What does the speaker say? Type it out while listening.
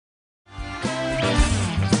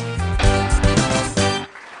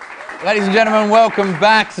Ladies and gentlemen, welcome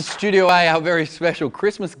back to Studio A, our very special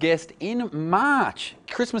Christmas guest in March.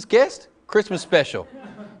 Christmas guest? Christmas special.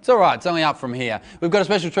 It's all right, it's only up from here. We've got a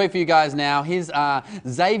special treat for you guys now. Here's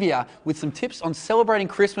Xavier with some tips on celebrating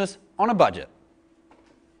Christmas on a budget.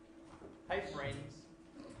 Hey friends.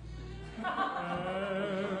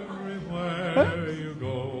 Everywhere you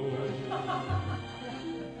go,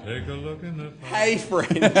 take a look in the Hey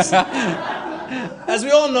friends. As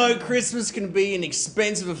we all know, Christmas can be an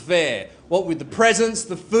expensive affair, what with the presents,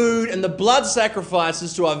 the food, and the blood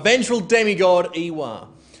sacrifices to our vengeful demigod, Iwa.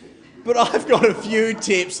 But I've got a few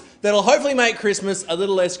tips that'll hopefully make Christmas a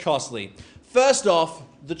little less costly. First off,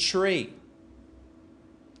 the tree.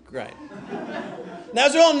 Great. Now,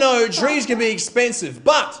 as we all know, trees can be expensive,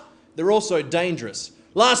 but they're also dangerous.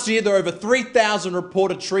 Last year, there were over 3,000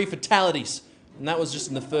 reported tree fatalities, and that was just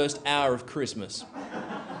in the first hour of Christmas.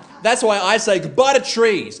 That's why I say goodbye to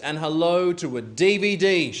trees and hello to a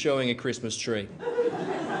DVD showing a Christmas tree.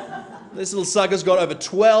 This little sucker's got over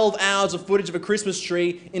 12 hours of footage of a Christmas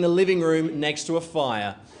tree in a living room next to a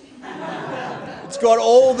fire. It's got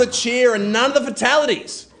all the cheer and none of the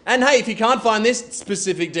fatalities. And hey, if you can't find this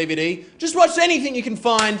specific DVD, just watch anything you can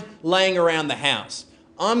find laying around the house.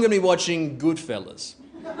 I'm going to be watching Goodfellas.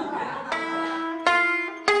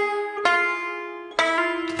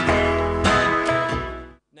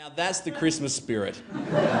 Now that's the Christmas spirit.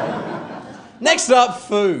 Next up,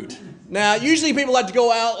 food. Now, usually people like to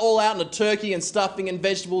go all out on a turkey and stuffing and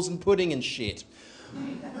vegetables and pudding and shit.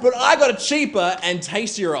 But I got a cheaper and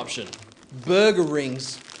tastier option. Burger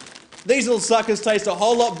rings. These little suckers taste a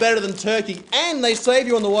whole lot better than turkey and they save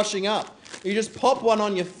you on the washing up. You just pop one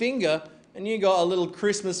on your finger and you got a little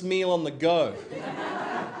Christmas meal on the go.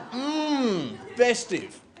 Mmm,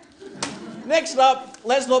 festive. Next up,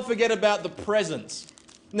 let's not forget about the presents.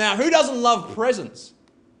 Now, who doesn't love presents?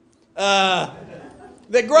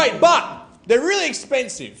 They're great, but they're really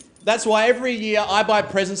expensive. That's why every year I buy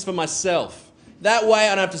presents for myself. That way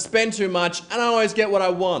I don't have to spend too much and I always get what I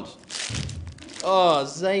want. Oh,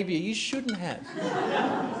 Xavier, you shouldn't have.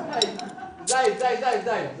 Hey, Dave.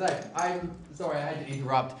 I'm sorry, I had to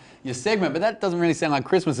interrupt your segment, but that doesn't really sound like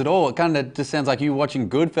Christmas at all. It kind of just sounds like you watching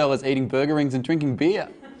Goodfellas, eating burger rings and drinking beer.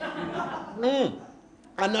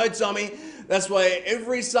 I know, Tommy. That's why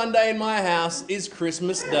every Sunday in my house is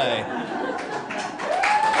Christmas Day.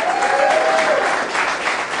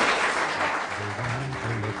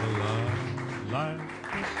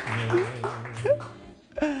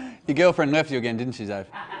 Your girlfriend left you again, didn't she, Dave?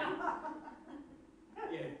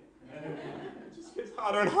 Yeah. It just gets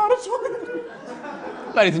harder and harder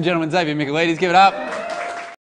to. Ladies and gentlemen, Xavier Michaelides, give it up.